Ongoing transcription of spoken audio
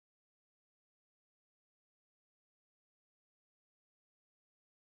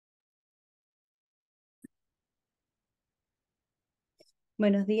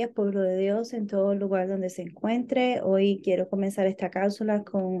Buenos días, pueblo de Dios, en todo lugar donde se encuentre. Hoy quiero comenzar esta cápsula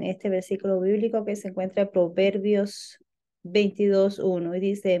con este versículo bíblico que se encuentra en Proverbios 22:1 y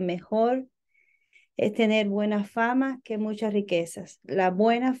dice, mejor es tener buena fama que muchas riquezas. La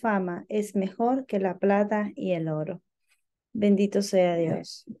buena fama es mejor que la plata y el oro. Bendito sea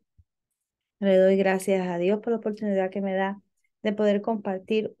Dios. Le doy gracias a Dios por la oportunidad que me da de poder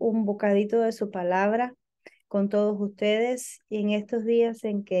compartir un bocadito de su palabra con todos ustedes y en estos días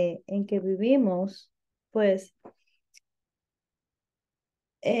en que vivimos, pues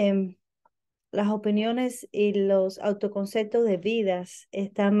em, las opiniones y los autoconceptos de vidas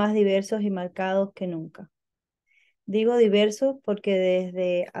están más diversos y marcados que nunca. Digo diversos porque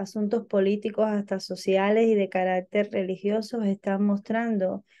desde asuntos políticos hasta sociales y de carácter religioso están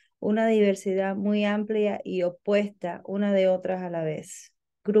mostrando una diversidad muy amplia y opuesta una de otras a la vez.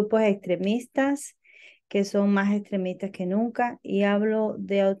 Grupos extremistas que son más extremistas que nunca y hablo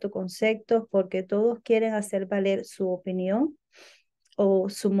de autoconceptos porque todos quieren hacer valer su opinión o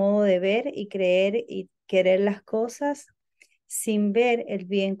su modo de ver y creer y querer las cosas sin ver el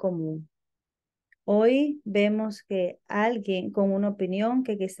bien común. Hoy vemos que alguien con una opinión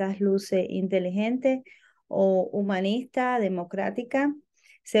que quizás luce inteligente o humanista, democrática,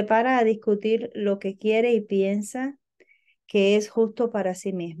 se para a discutir lo que quiere y piensa que es justo para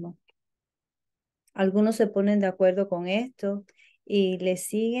sí mismo. Algunos se ponen de acuerdo con esto y le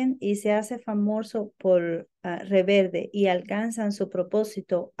siguen y se hace famoso por reverde y alcanzan su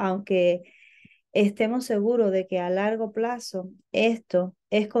propósito, aunque estemos seguros de que a largo plazo esto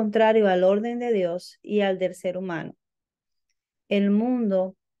es contrario al orden de Dios y al del ser humano. El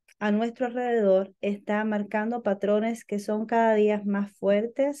mundo a nuestro alrededor está marcando patrones que son cada día más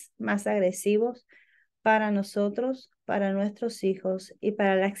fuertes, más agresivos para nosotros, para nuestros hijos y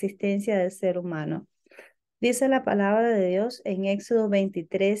para la existencia del ser humano. Dice la palabra de Dios en Éxodo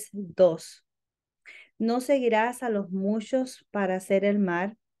 23:2. No seguirás a los muchos para hacer el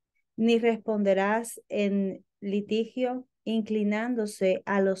mal, ni responderás en litigio inclinándose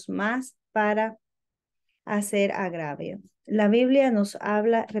a los más para hacer agravio. La Biblia nos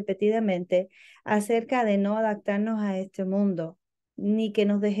habla repetidamente acerca de no adaptarnos a este mundo, ni que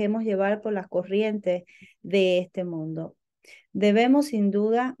nos dejemos llevar por las corrientes de este mundo. Debemos sin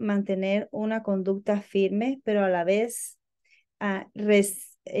duda mantener una conducta firme, pero a la vez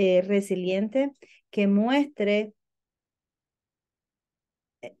resiliente, que muestre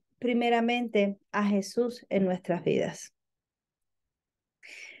primeramente a Jesús en nuestras vidas.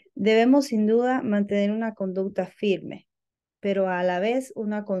 Debemos sin duda mantener una conducta firme, pero a la vez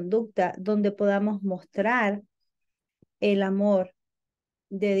una conducta donde podamos mostrar el amor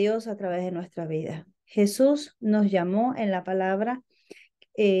de Dios a través de nuestra vida. Jesús nos llamó en la palabra,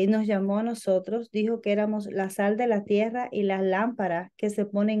 nos llamó a nosotros, dijo que éramos la sal de la tierra y las lámparas que se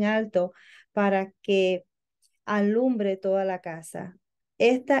ponen alto para que alumbre toda la casa.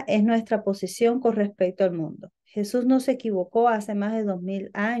 Esta es nuestra posición con respecto al mundo. Jesús no se equivocó hace más de 2000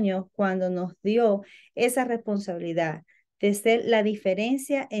 años cuando nos dio esa responsabilidad de ser la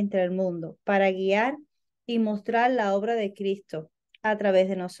diferencia entre el mundo para guiar y mostrar la obra de Cristo a través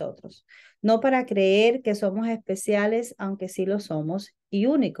de nosotros. No para creer que somos especiales, aunque sí lo somos, y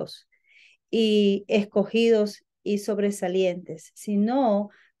únicos, y escogidos y sobresalientes, sino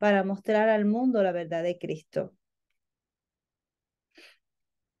para mostrar al mundo la verdad de Cristo.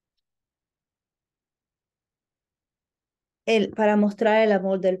 Para mostrar el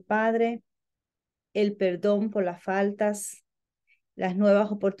amor del Padre, el perdón por las faltas, las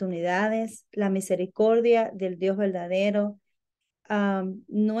nuevas oportunidades, la misericordia del Dios verdadero,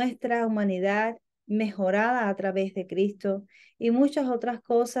 nuestra humanidad mejorada a través de Cristo y muchas otras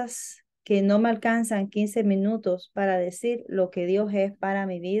cosas que no me alcanzan 15 minutos para decir lo que Dios es para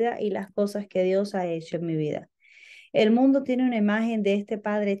mi vida y las cosas que Dios ha hecho en mi vida. El mundo tiene una imagen de este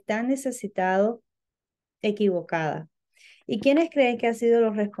Padre tan necesitado, equivocada. ¿Y quiénes creen que han sido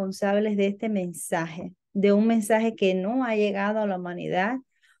los responsables de este mensaje? De un mensaje que no ha llegado a la humanidad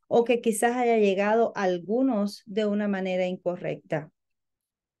o que quizás haya llegado a algunos de una manera incorrecta.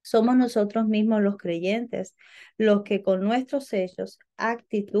 Somos nosotros mismos los creyentes, los que con nuestros hechos,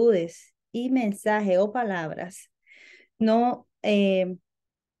 actitudes y mensaje o palabras no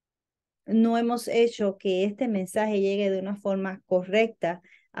hemos hecho que este mensaje llegue de una forma correcta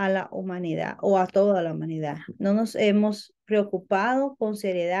a la humanidad o a toda la humanidad. No nos hemos preocupado con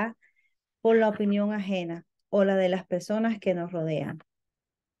seriedad por la opinión ajena o la de las personas que nos rodean.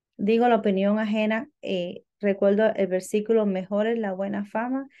 Digo la opinión ajena, recuerdo el versículo, mejor es la buena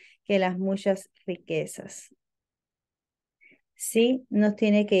fama que las muchas riquezas. Sí, nos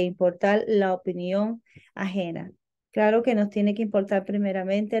tiene que importar la opinión ajena. Claro que nos tiene que importar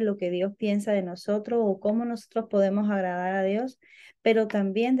primeramente lo que Dios piensa de nosotros o cómo nosotros podemos agradar a Dios, pero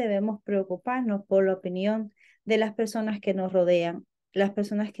también debemos preocuparnos por la opinión de las personas que nos rodean, las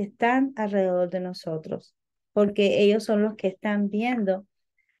personas que están alrededor de nosotros, porque ellos son los que están viendo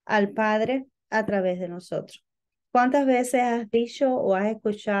al Padre a través de nosotros. ¿Cuántas veces has dicho o has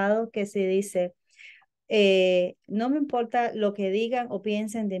escuchado que se dice, no me importa lo que digan o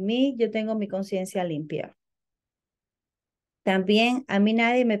piensen de mí, yo tengo mi conciencia limpia? También a mí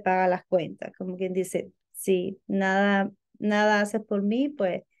nadie me paga las cuentas, como quien dice, si nada haces por mí,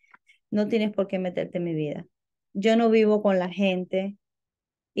 pues no tienes por qué meterte en mi vida. Yo no vivo con la gente.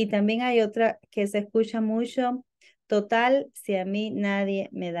 Y también hay otra que se escucha mucho, total, si a mí nadie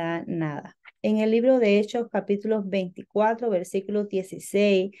me da nada. En el libro de Hechos, capítulos 24, versículo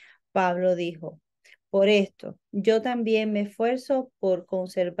 16, Pablo dijo, por esto, yo también me esfuerzo por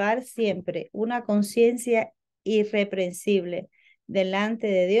conservar siempre una conciencia irreprensible delante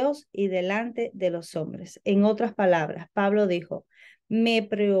de Dios y delante de los hombres. En otras palabras, Pablo dijo, me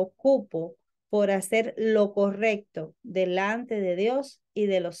preocupo por hacer lo correcto delante de Dios y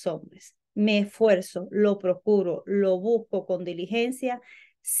de los hombres. Me esfuerzo, lo procuro, lo busco con diligencia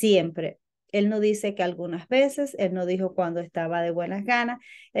siempre. Él no dice que algunas veces, él no dijo cuando estaba de buenas ganas,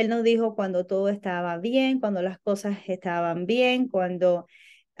 él no dijo cuando todo estaba bien, cuando las cosas estaban bien, cuando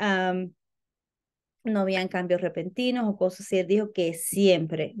um, no habían cambios repentinos o cosas así. Él dijo que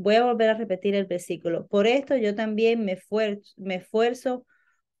siempre. Voy a volver a repetir el versículo. Por esto yo también me esfuerzo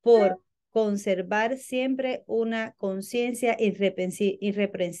por conservar siempre una conciencia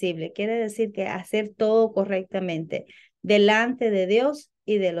irreprensible. Quiere decir que hacer todo correctamente delante de Dios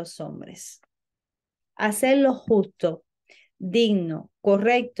y de los hombres. Hacer lo justo, digno,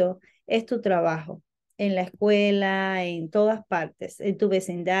 correcto, es tu trabajo. En la escuela, en todas partes, en tu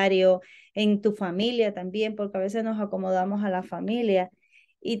vecindario, en tu familia también, porque a veces nos acomodamos a la familia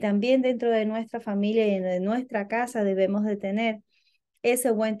y también dentro de nuestra familia y de nuestra casa debemos de tener ese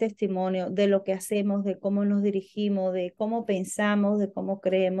buen testimonio de lo que hacemos, de cómo nos dirigimos, de cómo pensamos, de cómo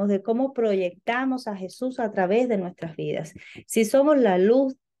creemos, de cómo proyectamos a Jesús a través de nuestras vidas. Si somos la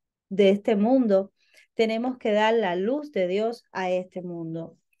luz de este mundo, tenemos que dar la luz de Dios a este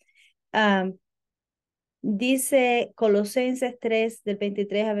mundo. Um, Dice Colosenses 3, del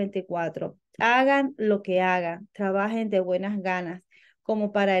 23 a 24, hagan lo que hagan, trabajen de buenas ganas,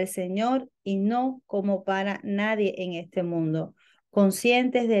 como para el Señor y no como para nadie en este mundo,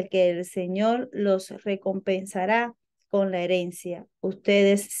 conscientes de que el Señor los recompensará con la herencia.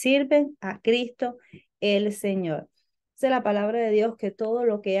 Ustedes sirven a Cristo el Señor. Dice la palabra de Dios que todo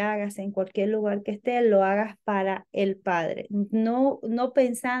lo que hagas en cualquier lugar que estés, lo hagas para el Padre, no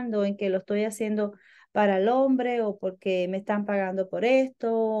pensando en que lo estoy haciendo para el hombre o porque me están pagando por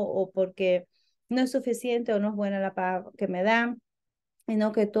esto o porque no es suficiente o no es buena la paga que me dan,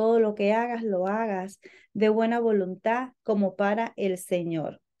 sino que todo lo que hagas lo hagas de buena voluntad como para el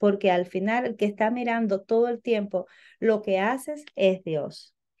Señor, porque al final el que está mirando todo el tiempo lo que haces es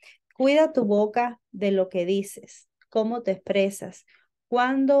Dios. Cuida tu boca de lo que dices, cómo te expresas,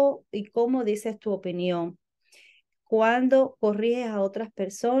 cuándo y cómo dices tu opinión, cuando corriges a otras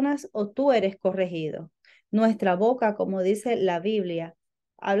personas o tú eres corregido. Nuestra boca, como dice la Biblia,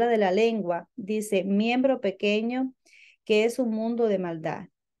 habla de la lengua, dice miembro pequeño que es un mundo de maldad.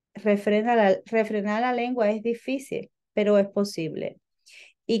 Refrenar la lengua es difícil, pero es posible.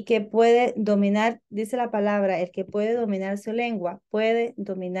 Y que puede dominar, dice la palabra, el que puede dominar su lengua, puede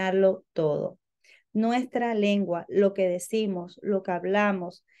dominarlo todo. Nuestra lengua, lo que decimos, lo que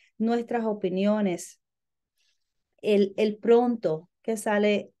hablamos, nuestras opiniones, el pronto que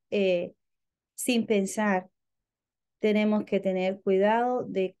sale sin pensar, tenemos que tener cuidado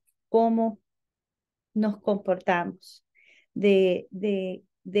de cómo nos comportamos, de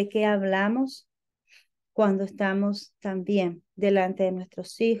qué hablamos cuando estamos también delante de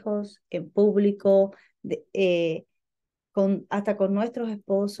nuestros hijos, en público, hasta con nuestros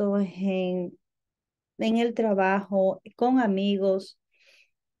esposos, en el trabajo, con amigos.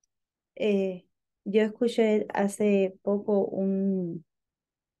 Yo escuché hace poco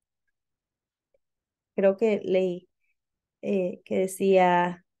creo que leí que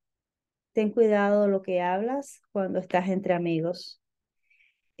decía, ten cuidado de lo que hablas cuando estás entre amigos.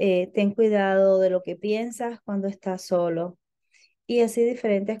 Ten cuidado de lo que piensas cuando estás solo. Y así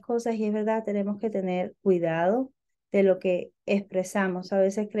diferentes cosas. Y es verdad, tenemos que tener cuidado de lo que expresamos. A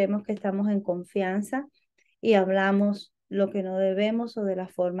veces creemos que estamos en confianza y hablamos lo que no debemos o de la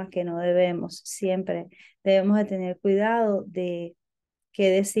forma que no debemos. Siempre debemos de tener cuidado de qué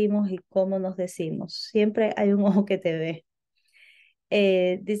decimos y cómo nos decimos. Siempre hay un ojo que te ve.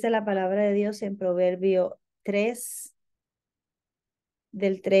 Dice la palabra de Dios en Proverbio 3,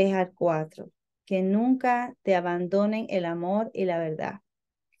 del 3 al 4. Que nunca te abandonen el amor y la verdad.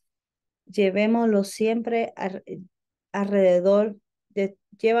 Llevémoslo siempre alrededor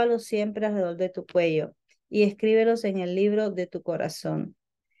llévalos siempre alrededor de tu cuello y escríbelos en el libro de tu corazón.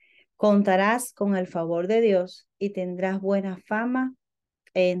 Contarás con el favor de Dios y tendrás buena fama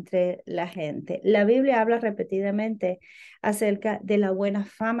entre la gente. La Biblia habla repetidamente acerca de la buena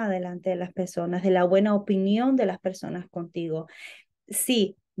fama delante de las personas, de la buena opinión de las personas contigo.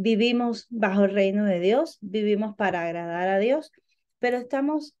 Sí, vivimos bajo el reino de Dios, vivimos para agradar a Dios, pero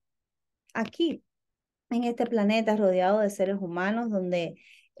estamos aquí en este planeta rodeado de seres humanos donde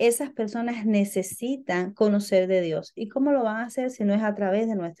esas personas necesitan conocer de Dios. ¿Y cómo lo van a hacer si no es a través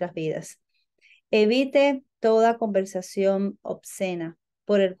de nuestras vidas? Evite toda conversación obscena.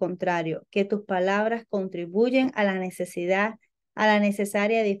 Por el contrario, que tus palabras contribuyen a a la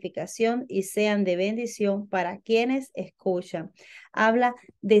necesaria edificación y sean de bendición para quienes escuchan. Habla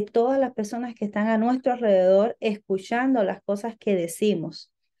de todas las personas que están a nuestro alrededor escuchando las cosas que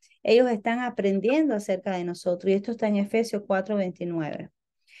decimos. Ellos están aprendiendo acerca de nosotros y esto está en Efesios 4:29.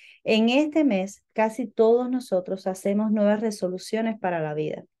 En este mes, casi todos nosotros hacemos nuevas resoluciones para la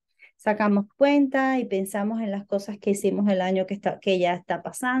vida. Sacamos cuenta y pensamos en las cosas que hicimos el año que ya está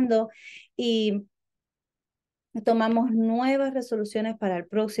pasando y tomamos nuevas resoluciones para el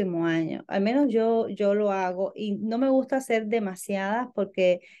próximo año. Al menos yo lo hago y no me gusta hacer demasiadas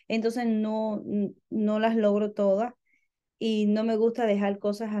porque entonces no las logro todas y no me gusta dejar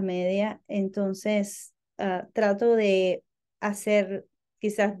cosas a media. Entonces trato de hacer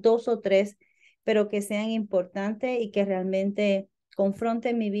quizás 2 o 3, pero que sean importantes y que realmente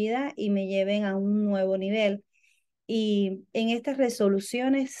confronten mi vida y me lleven a un nuevo nivel. Y en estas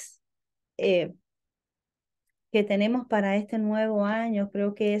resoluciones que tenemos para este nuevo año,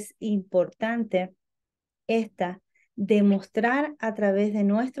 creo que es importante esta, demostrar a través de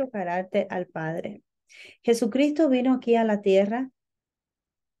nuestro carácter al Padre. Jesucristo vino aquí a la tierra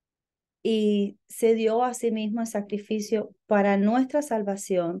y se dio a sí mismo en sacrificio para nuestra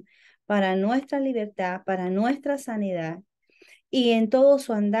salvación, para nuestra libertad, para nuestra sanidad. Y en todo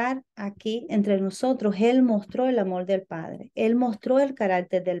su andar aquí entre nosotros, Él mostró el amor del Padre, Él mostró el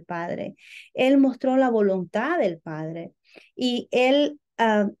carácter del Padre, Él mostró la voluntad del Padre. Y Él,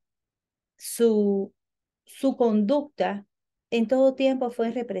 su, su conducta en todo tiempo fue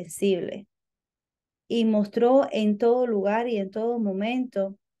irreprensible y mostró en todo lugar y en todo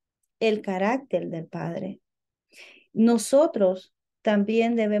momento el carácter del Padre. Nosotros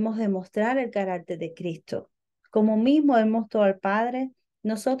también debemos demostrar el carácter de Cristo. Como mismo Él mostró al Padre,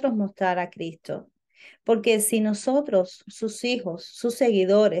 nosotros mostrar a Cristo. Porque si nosotros, sus hijos, sus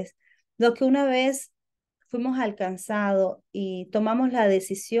seguidores, los que una vez fuimos alcanzados y tomamos la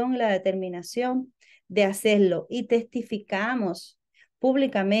decisión y la determinación de hacerlo y testificamos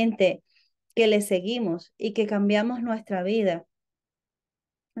públicamente que le seguimos y que cambiamos nuestra vida,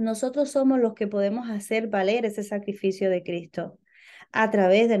 nosotros somos los que podemos hacer valer ese sacrificio de Cristo a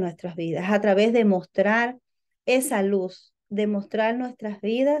través de nuestras vidas, a través de mostrar esa luz, de mostrar nuestras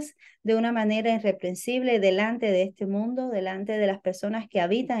vidas de una manera irreprensible delante de este mundo, delante de las personas que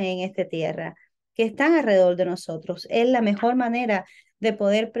habitan en esta tierra, que están alrededor de nosotros. Es la mejor manera de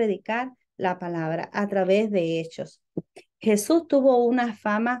poder predicar la palabra a través de hechos. Jesús tuvo una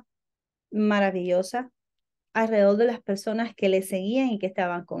fama maravillosa alrededor de las personas que le seguían y que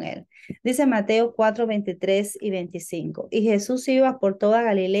estaban con él. Dice Mateo 4:23 y 25. Y Jesús iba por toda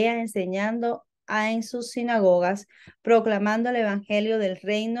Galilea enseñando en sus sinagogas, proclamando el evangelio del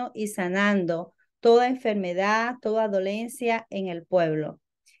reino y sanando toda enfermedad, toda dolencia en el pueblo.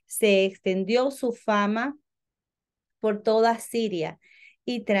 Se extendió su fama por toda Siria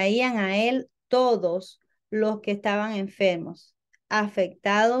y traían a él todos los que estaban enfermos,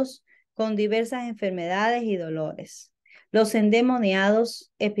 afectados con diversas enfermedades y dolores. Los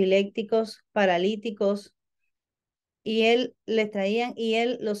endemoniados, epilépticos, paralíticos, y él les traían y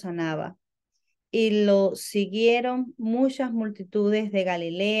él los sanaba. Y lo siguieron muchas multitudes de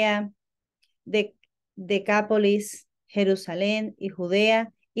Galilea, de Decápolis, Jerusalén y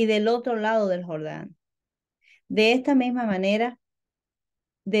Judea y del otro lado del Jordán. De esta misma manera,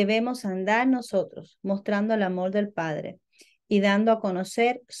 debemos andar nosotros mostrando el amor del Padre y dando a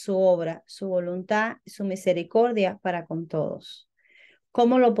conocer su obra, su voluntad y su misericordia para con todos.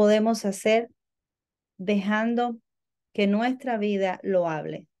 ¿Cómo lo podemos hacer? Dejando que nuestra vida lo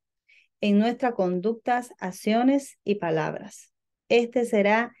hable en nuestras conductas, acciones y palabras. Este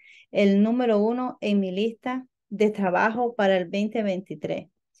será el número 1 en mi lista de trabajo para el 2023,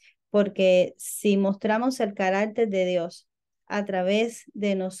 porque si mostramos el carácter de Dios a través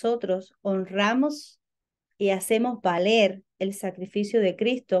de nosotros, honramos y hacemos valer el sacrificio de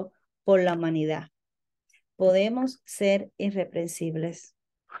Cristo por la humanidad. Podemos ser irreprensibles.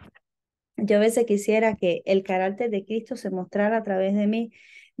 Yo a veces quisiera que el carácter de Cristo se mostrara a través de mí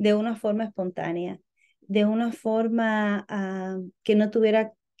de una forma espontánea, de una forma que no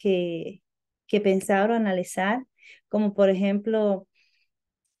tuviera que pensar o analizar, como por ejemplo,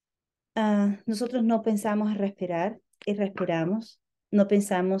 nosotros no pensamos en respirar y respiramos. No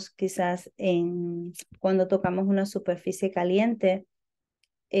pensamos quizás en cuando tocamos una superficie caliente,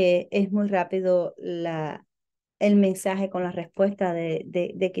 es muy rápido el mensaje con la respuesta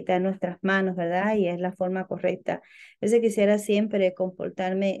de quitar nuestras manos, ¿verdad? Y es la forma correcta. A veces quisiera siempre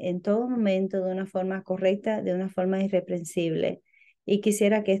comportarme en todo momento de una forma correcta, de una forma irreprensible. Y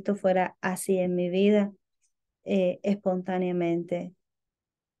quisiera que esto fuera así en mi vida, espontáneamente.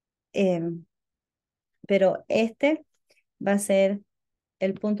 Em, pero este va a ser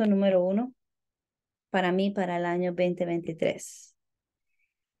el punto número 1 para mí para el año 2023.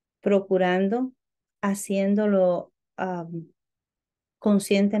 Procurando, haciéndolo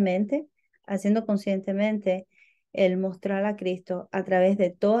conscientemente, haciendo conscientemente el mostrar a Cristo a través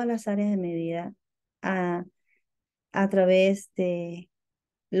de todas las áreas de mi vida, a, a través de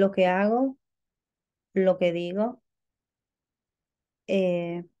lo que hago, lo que digo,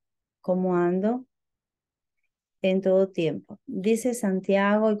 eh, cómo ando en todo tiempo. Dice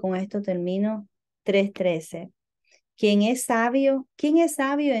Santiago, y con esto termino, 3:13. ¿Quién es sabio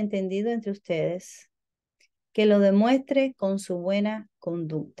e entendido entre ustedes? Que lo demuestre con su buena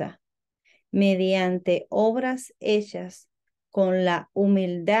conducta, mediante obras hechas con la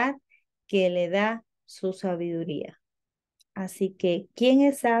humildad que le da su sabiduría. Así que, ¿quién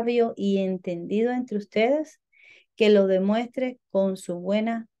es sabio y entendido entre ustedes? Que lo demuestre con su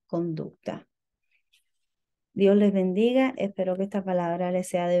buena conducta. Dios les bendiga. Espero que esta palabra les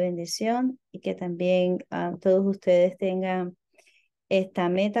sea de bendición y que también todos ustedes tengan esta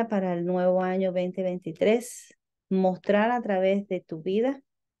meta para el nuevo año 2023. Mostrar a través de tu vida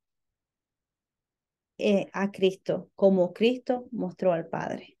a Cristo, como Cristo mostró al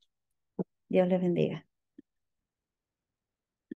Padre. Dios les bendiga.